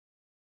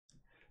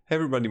Hey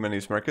everybody, my name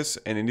is Marcus,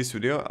 and in this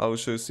video I'll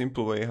show you a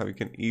simple way how you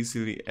can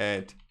easily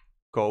add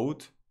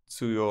code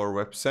to your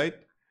website.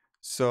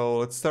 So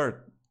let's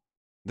start.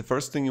 The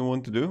first thing you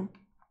want to do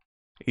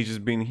is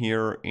just be in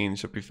here in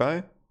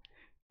Shopify,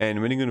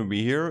 and when you're going to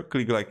be here,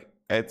 click like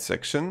add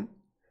section,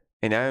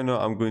 and I know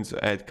I'm going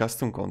to add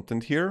custom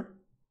content here,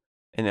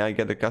 and I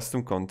get the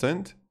custom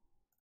content,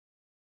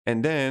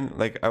 and then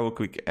like I will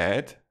click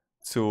add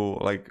to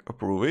like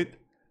approve it,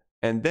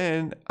 and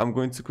then I'm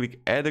going to click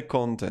add a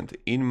content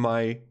in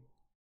my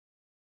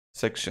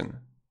section,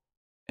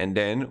 and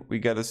then we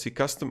gotta see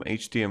custom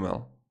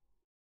HTML,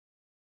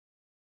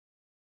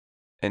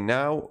 and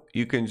now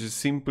you can just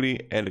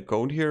simply add a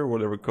code here,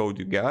 whatever code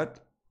you got,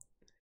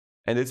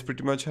 and that's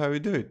pretty much how you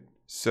do it.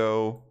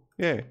 So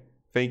yeah,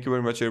 thank you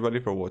very much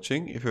everybody for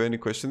watching. If you have any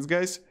questions,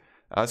 guys,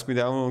 ask me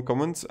down in the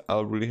comments.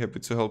 I'll be really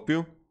happy to help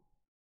you.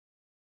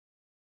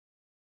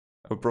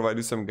 I'll provide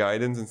you some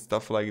guidance and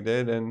stuff like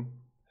that, and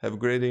have a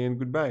great day and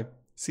goodbye.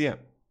 See ya.